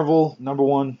 Marvel, number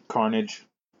 1, Carnage.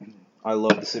 I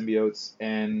love the symbiotes,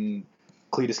 and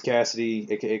Cletus Cassidy,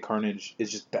 aka Carnage,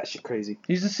 is just batshit crazy.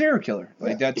 He's a serial killer.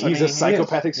 He's a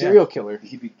psychopathic serial killer.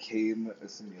 He became a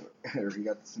symbiote, or he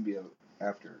got the symbiote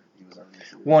after he was already a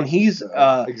serial killer. He's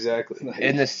exactly.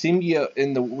 And the symbiote,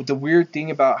 and the weird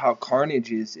thing about how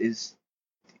Carnage is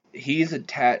he's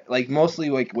attached,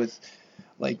 mostly with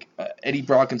Eddie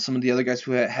Brock and some of the other guys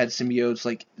who had symbiotes,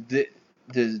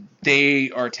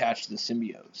 they are attached to the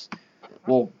symbiotes.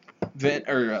 Well,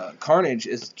 Carnage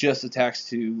is just attached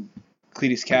to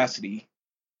Cletus Cassidy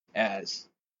as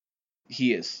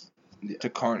he is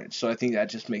to Carnage. So I think that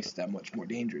just makes it that much more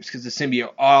dangerous because the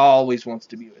symbiote always wants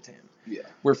to be with him. Yeah.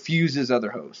 Where Fuse is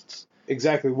other hosts.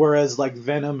 Exactly. Whereas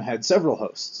Venom had several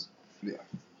hosts. Yeah.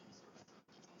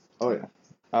 Oh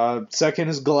yeah. Second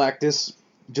is Galactus.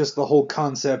 Just the whole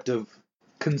concept of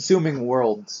consuming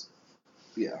worlds.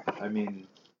 Yeah.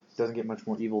 Doesn't get much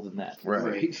more evil than that.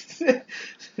 Right.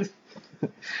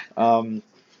 The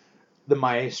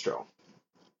Maestro.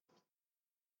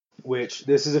 Which,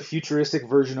 this is a futuristic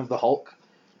version of the Hulk.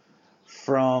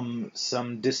 from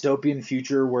some dystopian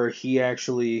future where he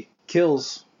actually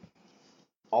kills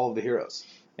all of the heroes.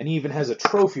 And he even has a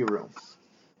trophy room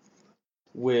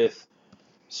with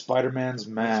Spider-Man's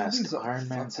mask, Iron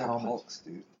Man's helmet. Hulks,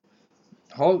 dude.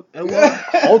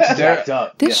 Hulk's jacked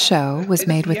up. This show was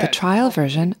made with the trial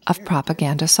version of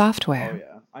Propaganda Oh software.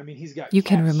 yeah. I mean, he's got. You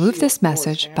can Cat's remove shield, this Thor's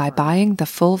message by hammer, buying the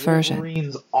full version.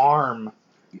 Wolverine's arm.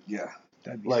 Yeah.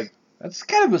 That'd be Like, that's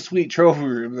kind of a sweet trophy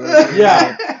room. Though.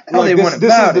 yeah. How Like, they went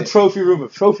this is about the it. trophy room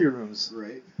of trophy rooms.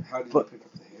 Right? How did you But- pick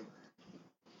up the hammer?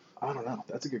 I don't know.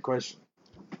 That's a good question.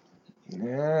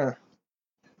 Yeah.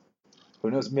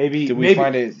 Who knows? Maybe Did we maybe,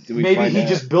 find it? Did we maybe find he out?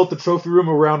 just built the trophy room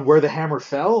around where the hammer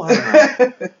fell. I don't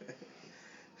know.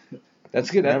 That's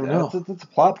good. Never know. That's a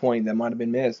plot point that might have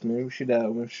been missed. Maybe we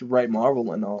should write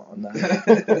Marvel and all on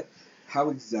that. How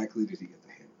exactly did he get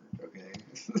the hammer? Okay.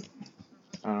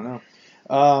 I don't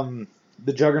know.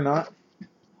 The Juggernaut,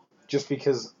 just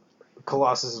because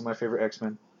Colossus is my favorite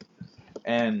X-Men,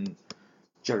 and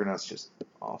Juggernaut's just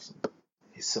awesome.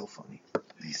 He's so funny.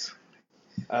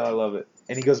 I love it,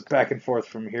 and he goes back and forth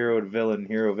from hero to villain,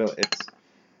 hero villain.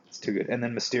 It's too good. And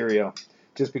then Mysterio,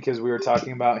 just because we were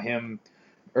talking about him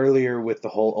earlier with the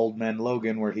whole Old Man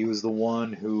Logan, where he was the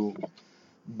one who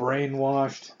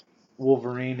brainwashed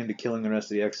Wolverine into killing the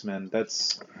rest of the X-Men.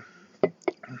 That's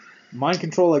mind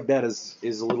control like that is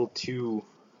a little too.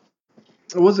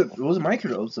 It wasn't mind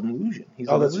control. It was an illusion. It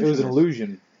was an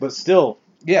illusion, but still,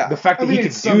 Yeah. the fact that he could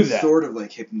it's do some that. sort of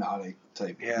like hypnotic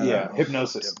type. Yeah,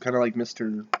 hypnosis. Kind of like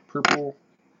Mr. Purple,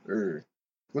 or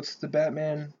what's the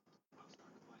Batman?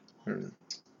 Or,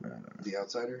 I don't know. The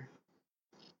Outsider.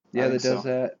 Yeah, I that think does so.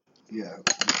 that. Yeah,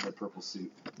 that purple suit.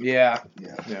 Yeah.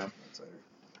 Yeah. Yeah. Outsider.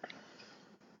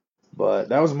 But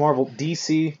that was Marvel.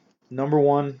 DC, number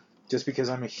one, just because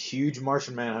I'm a huge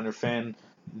Martian Manhunter fan.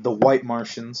 The White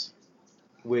Martians,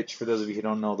 which, for those of you who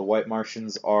don't know, the White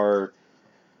Martians are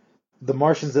the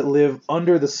Martians that live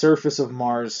under the surface of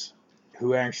Mars,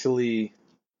 who actually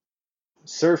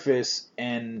surface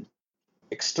and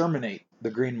exterminate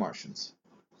the Green Martians.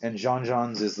 And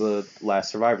Jean-Jeans is the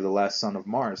last survivor, the last son of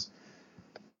Mars,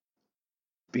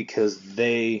 because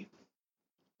they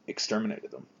exterminated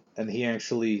them. And he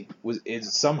actually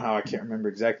is somehow, I can't remember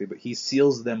exactly, but he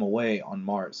seals them away on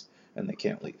Mars, and they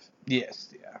can't leave.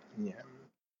 Yes. Yeah.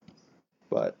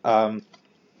 But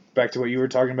back to what you were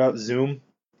talking about, Zoom,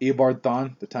 Eobard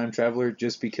Thawne, the time traveler,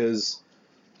 just because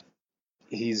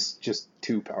he's just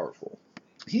too powerful.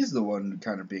 He's the one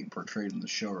kind of being portrayed in the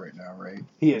show right now, right?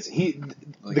 He is. Like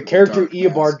The with character dark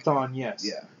Eobard mask. Thawne, yes.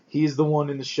 Yeah. He's the one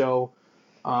in the show.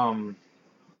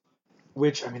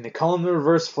 Which, I mean, they call him the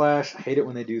Reverse Flash. I hate it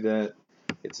when they do that.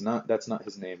 That's not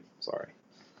his name. Sorry.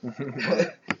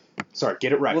 Sorry,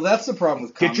 get it right. Well, that's the problem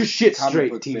with Get your shit comic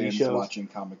straight, book TV fans shows. watching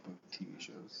comic book TV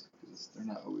shows, because they're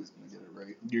not always going to get it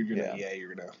right. You're gonna. Yeah. Yeah.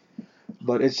 You're gonna.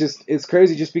 But it's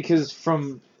crazy just because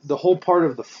from the whole part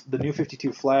of the New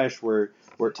 52 Flash where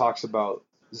it talks about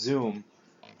Zoom,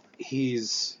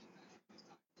 he's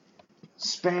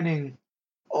spanning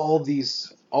all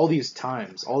these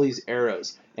times, all these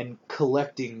eras, and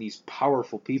collecting these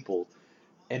powerful people,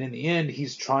 and in the end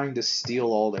he's trying to steal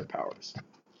all their powers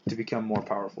to become more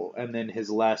powerful. And then his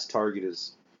last target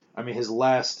is, I mean, the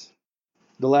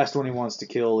last one he wants to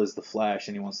kill is the Flash,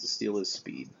 and he wants to steal his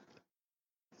speed.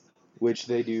 Which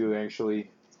they do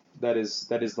actually. That is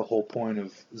the whole point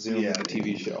of Zoom in the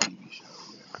TV show.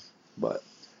 Yeah. But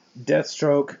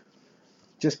Deathstroke,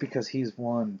 just because he's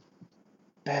one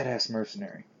badass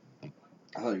mercenary. I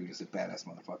thought you were going to say badass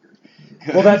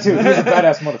motherfucker. Well, that too. He's a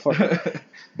badass motherfucker.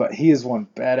 But he is one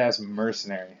badass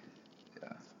mercenary.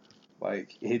 Yeah.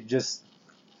 Like, he just.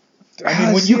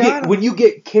 I mean, when you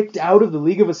get kicked out of the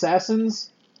League of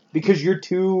Assassins because you're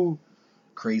too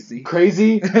Crazy.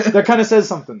 that kind of says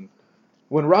something.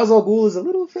 When Ra's al Ghul is a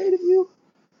little afraid of you,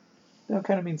 that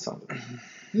kind of means something. Do you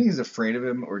think he's afraid of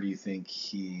him, or do you think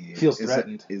he Feels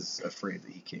threatened. is afraid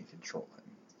that he can't control him?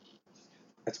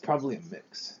 It's probably a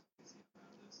mix,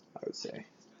 I would say.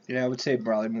 Yeah, I would say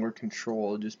probably more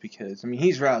control, just because. I mean,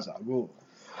 he's Ra's al Ghul,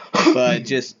 but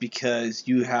just because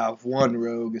you have one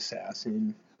rogue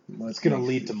assassin, It's going to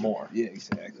lead to more. Yeah,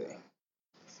 exactly.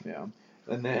 Yeah.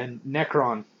 And then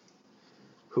Necron,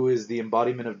 who is the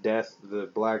embodiment of death, the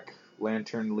Black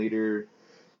Lantern leader.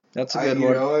 That's a good one.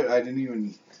 You know what? I didn't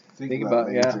even think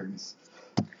about yeah. lanterns.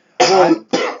 Well,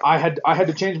 I had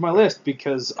to change my list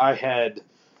because I had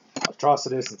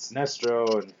Atrocitus and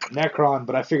Sinestro and Necron,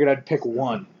 but I figured I'd pick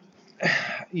one.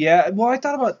 Yeah, well, I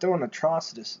thought about throwing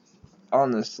Atrocitus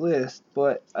on this list,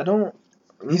 but I don't.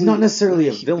 He's not necessarily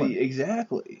a villain.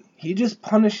 Exactly. He just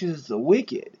punishes the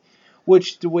wicked,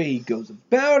 which the way he goes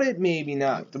about it, maybe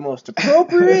not the most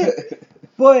appropriate,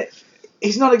 But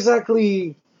he's not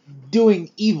exactly doing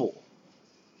evil.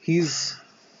 He's...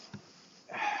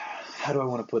 How do I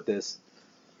want to put this?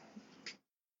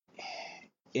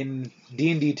 In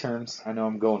D&D terms, I know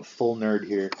I'm going full nerd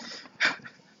here,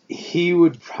 he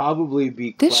would probably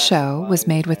be This show was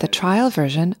made with a trial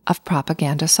version of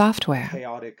propaganda software.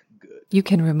 Chaotic good. You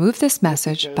can remove this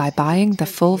message by buying the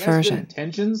full version.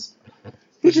 Intentions.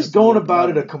 He's just going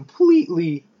about it a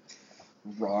completely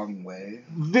wrong way,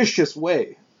 vicious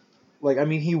way. Like, I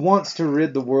mean, he wants to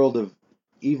rid the world of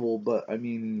evil, but I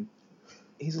mean,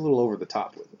 he's a little over the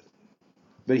top with it.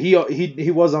 But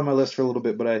he was on my list for a little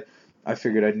bit, but I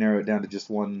figured I'd narrow it down to just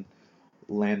one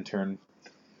lantern.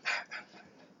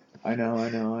 I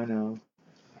know.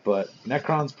 But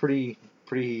Necron's pretty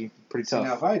tough. See,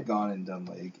 now if I had gone and done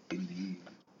like indie,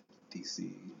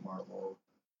 DC, Marvel,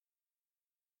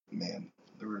 man,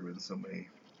 there would have been so many.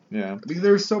 Yeah. I mean,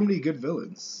 there's so many good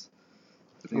villains.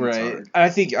 Right. I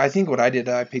think what I did,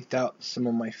 I picked out some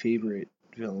of my favorite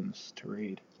villains to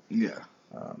raid. Yeah.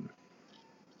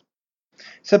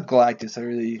 Except Galactus, I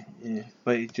really,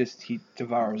 but he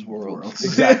devours worlds.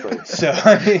 Exactly. So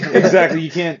I mean, exactly, you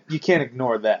can't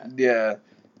ignore that. Yeah,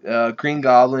 Green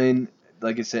Goblin.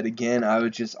 Like I said again, I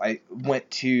went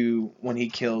to when he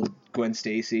killed Gwen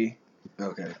Stacy.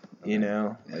 Okay. You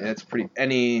know, that's pretty.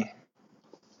 And he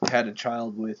had a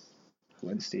child with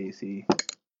Gwen Stacy.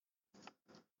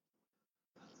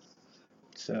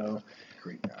 So.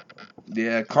 Green Goblin.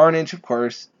 Yeah, Carnage, of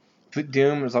course. But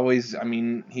Doom was always. At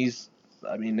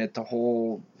the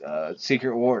whole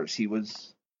Secret Wars, he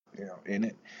was, in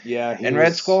it. Yeah, and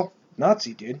Red Skull,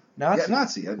 Nazi, dude. Nazi. Yeah,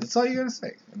 Nazi. That's all you gotta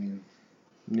say. I mean,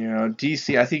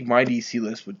 DC. I think my DC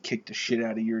list would kick the shit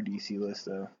out of your DC list,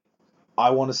 though. I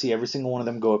want to see every single one of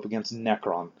them go up against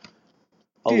Necron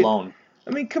alone. Dude, I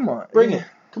mean, come on, bring it.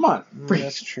 Come on,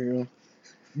 that's true.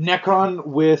 Necron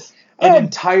with an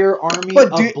entire army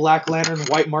of Black Lantern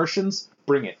White Martians.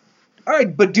 Bring it. All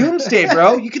right, but Doomsday,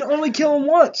 bro, you can only kill him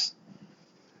once.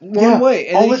 One way.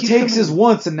 And all it takes is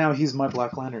once, and now he's my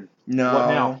Black Lantern. No. What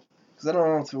now? Because I don't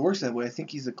know if it works that way. I think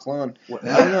he's a clone.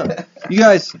 I don't know. You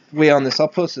guys weigh on this. I'll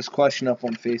post this question up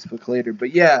on Facebook later.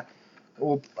 But yeah,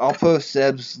 I'll post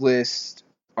Seb's list,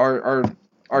 our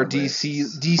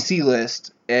DC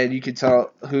list, and you can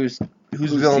tell whose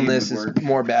villain list is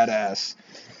more badass.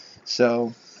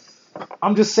 So.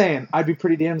 I'm just saying, I'd be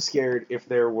pretty damn scared if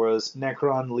there was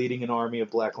Necron leading an army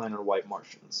of Black Lantern White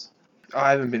Martians. Oh,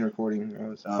 I haven't been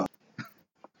recording.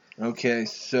 Okay,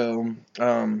 so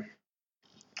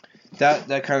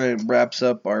that kind of wraps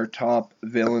up our top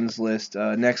villains list.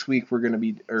 Next week we're gonna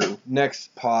be, or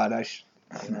next pod, I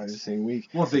don't just saying week.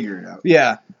 We'll figure it out.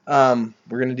 Yeah,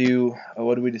 we're gonna do.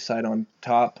 What do we decide on?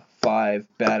 Top 5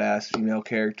 badass female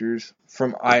characters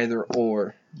from either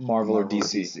or. Marvel or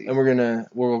DC. And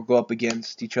we'll go up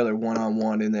against each other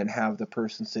one-on-one and then have the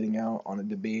person sitting out on a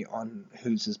debate on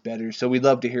whose is better. So we'd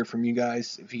love to hear from you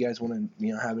guys. If you guys want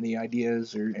to have any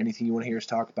ideas or anything you want to hear us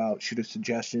talk about, shoot us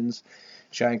suggestions.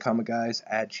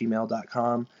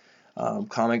 ShineComicGuys@gmail.com.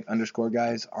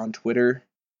 Comic_guys on Twitter,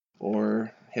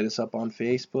 or hit us up on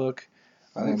Facebook.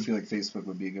 I feel like Facebook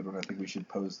would be a good one. I think we should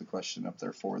pose the question up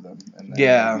there for them, and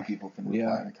then maybe people can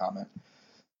reply in a comment.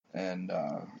 And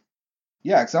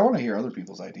because I want to hear other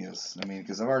people's ideas. I mean,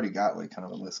 because I've already got like kind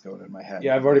of a list going in my head.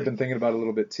 Yeah, I've already been thinking about it a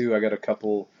little bit too. I got a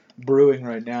couple brewing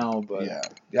right now, but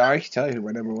yeah, I can tell you who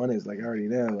my number one is. Like I already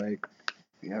know. Like,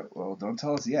 yeah, well, don't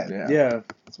tell us yet. Yeah.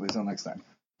 Let's wait till next time.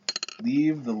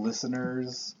 Leave the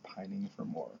listeners pining for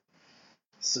more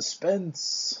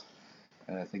suspense.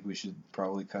 And I think we should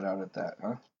probably cut out at that,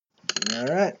 huh? All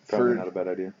right. Probably not a bad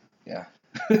idea. Yeah.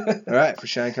 All right. For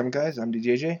Shine Comic Guys, I'm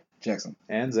DJJ. Jackson.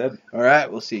 And Zeb. All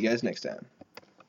right. We'll see you guys next time.